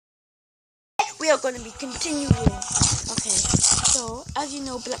we are going to be continuing. Okay, so as you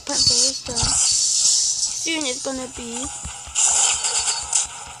know, Black Panther is done. Soon it's going to be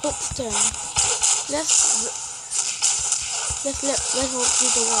Hook's turn. Let's Hook do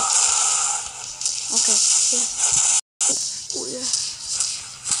the work. Okay, yeah. Oh yeah.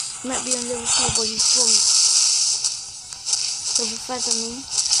 Might be on level 4, but he's strong. Level 5, I mean.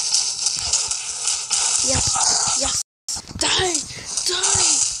 Yes. Die!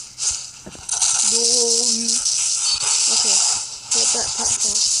 No. Okay, get Black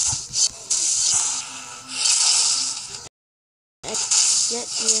Panther. Yes,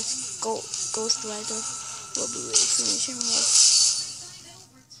 Ghost Rider will be ready to finish him off.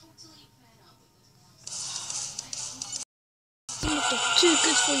 Too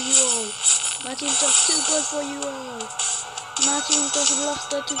good for you all. My team's just too good for you all. My team just lost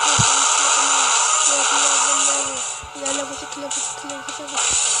their 2 good. Yeah, level 6, level 7.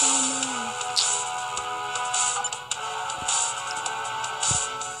 Oh man.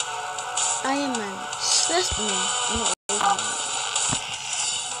 Iron Man. That's me. I'm not Iron Man.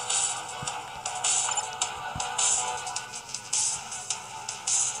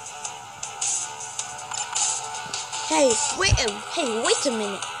 Hey, wait a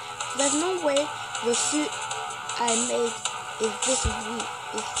minute. There's no way the suit I made is this weak.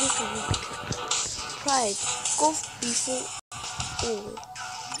 Pride, go before all.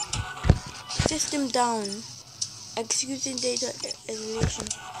 System down. Executing data isolation.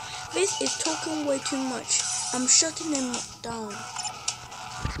 This is talking way too much. I'm shutting him down.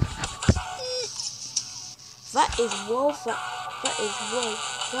 That was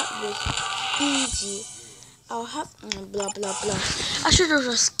easy. I'll have blah blah blah. I should have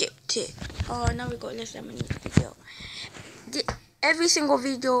just skipped it. Oh, now we got less than a minute video. Every single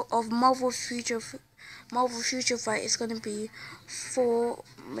video of Marvel Future Fight is gonna be 4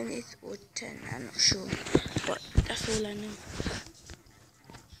 minutes or 10. I'm not sure, but that's all I know.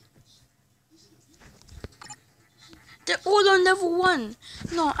 They're all on level 1.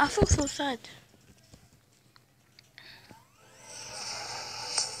 No, I feel so sad.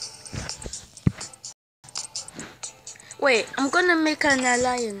 Wait, I'm gonna make an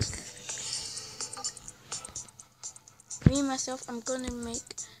alliance. Me myself, I'm gonna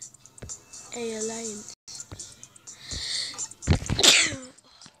make a alliance.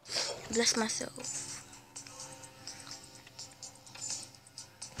 Bless myself.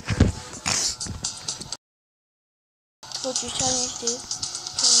 Go to challenge this.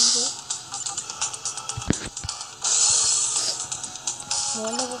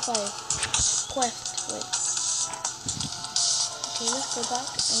 More level 5. Quest. Wait. Okay, let's go back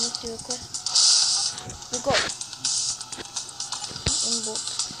and let's do a quest. We got inbox.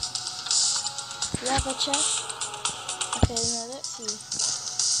 We have a chest. Okay, now let's see.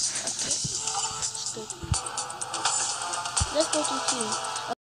 Okay, it's good. Let's go to team.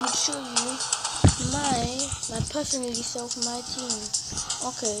 I'll show you my personally my team.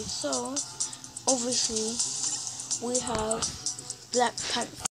 Okay, so obviously we have Black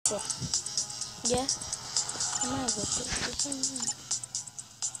Panther. Yeah. I might as well put the same one.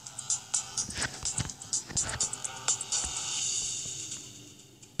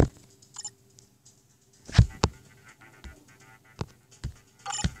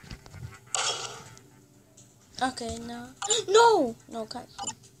 Okay, now. No, cancel.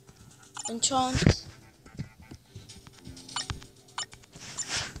 Enchant.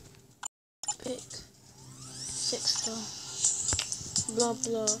 Pick. 6-star. Blah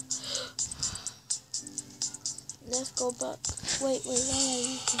blah. Let's go back. Wait, why are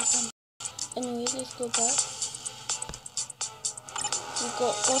you using? Anyways, let's go back. We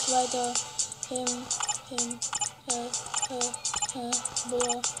got Ghost Rider, him, her,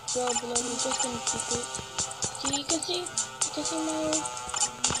 blah. We're just gonna keep it. See, you can see my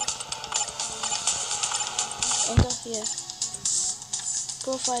and that's here.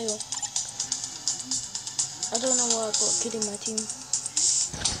 Profile. I don't know why I got kid in my team.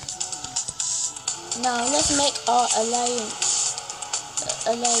 Now let's make our alliance.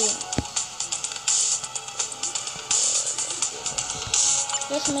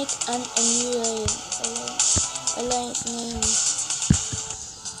 Let's make a new alliance name.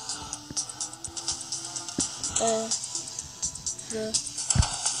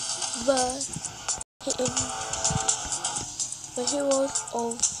 The Heroes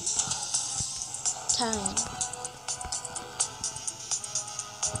of Time.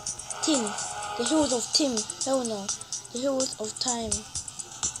 Team. The Heroes of Team. Hell no. The Heroes of Time.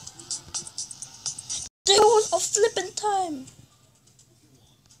 The Heroes of Flippin' Time.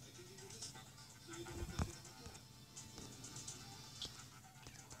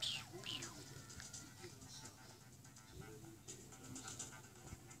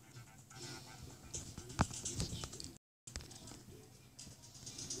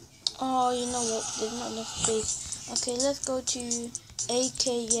 Oh, you know what? There's not enough space. Okay, let's go to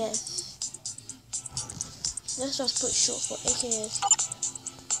AKS. Let's just put short for AKS.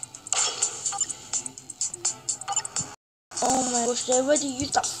 Oh my gosh, they already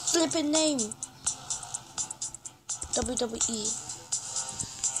used that flipping name. WWE.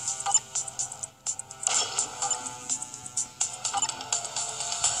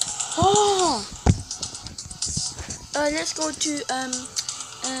 Oh. Let's go to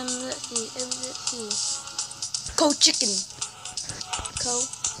let's see. Cold chicken. Cold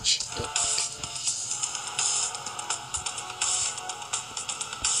chicken.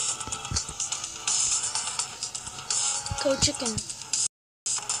 Cold chicken.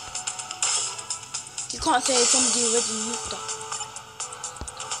 You can't say somebody already used that.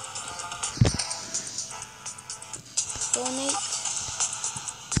 Donate.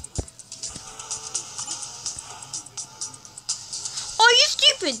 Are you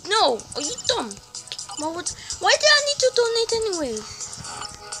stupid? No. Are you dumb? Why did I need to donate anyways?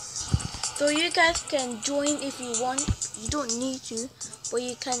 So you guys can join if you want. You don't need to, but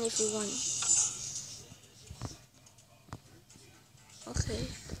you can if you want. Okay.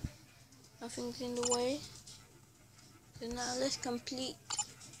 Nothing's in the way. So now let's complete.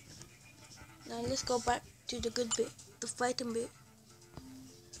 Now let's go back to the good bit, the fighting bit.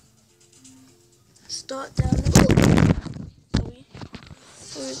 Start down. Sorry.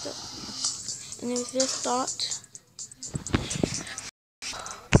 Where is that? And then let's start.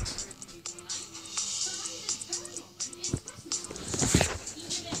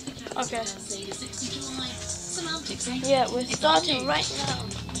 Okay. Yeah, we're starting right now.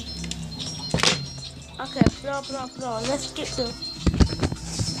 Okay, blah blah blah. Let's skip the.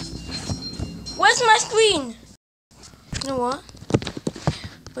 Where's my screen? You know what?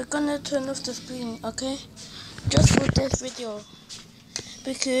 We're gonna turn off the screen, okay? Just for this video.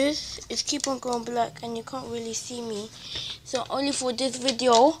 Because it's keep on going black and you can't really see me. So only for this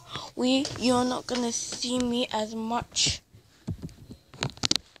video, you're not gonna see me as much.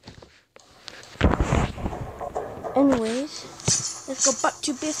 Anyways, let's go back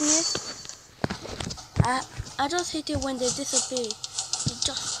to business. I just hate it when they disappear. They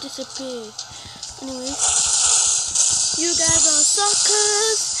just disappear. Anyways, you guys are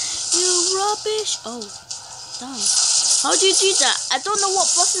suckers. You rubbish. Oh, damn. How do you do that? I don't know what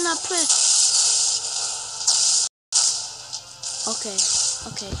button I pressed. Okay, it's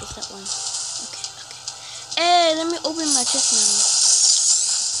that one. Okay. Hey, let me open my chest now.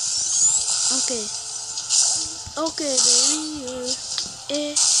 Okay, baby.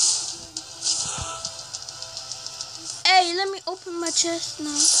 Hey, let me open my chest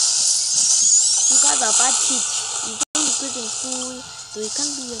now. You guys are bad kids. You don't be good in school, so you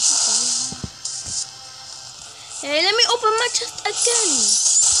can't be a footballer. Hey, let me open my chest again.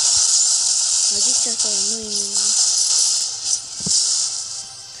 Oh, this chest are annoying me now.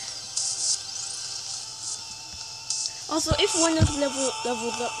 Also, if one of them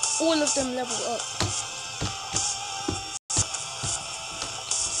levels up, all of them level up.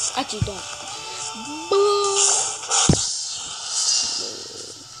 Actually, don't.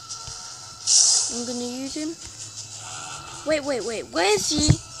 I'm gonna use him. Wait. Where is he?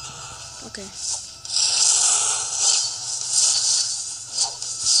 Okay.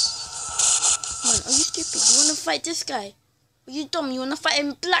 Man, are you stupid? You wanna fight this guy? Are you dumb? You wanna fight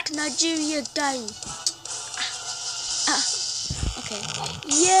in Black Nigeria guy? Okay.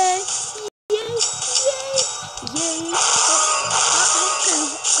 Yay!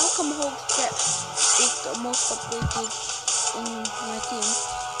 How come Hulk Step is the most upgraded in my team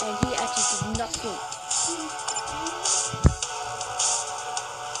and he actually did nothing?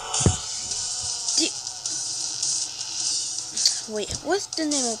 Wait, what's the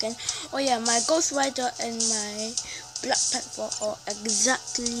name again? Oh yeah, my Ghost Rider and my Black Panther are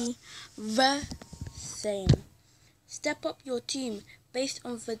exactly the same. Step up your team based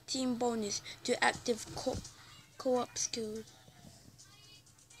on the team bonus to active co-op skills.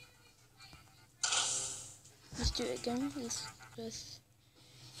 Let's do it again. Let's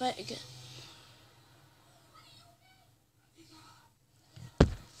fight again.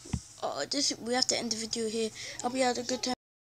 Oh, we have to end the video here. Hope you had a good time.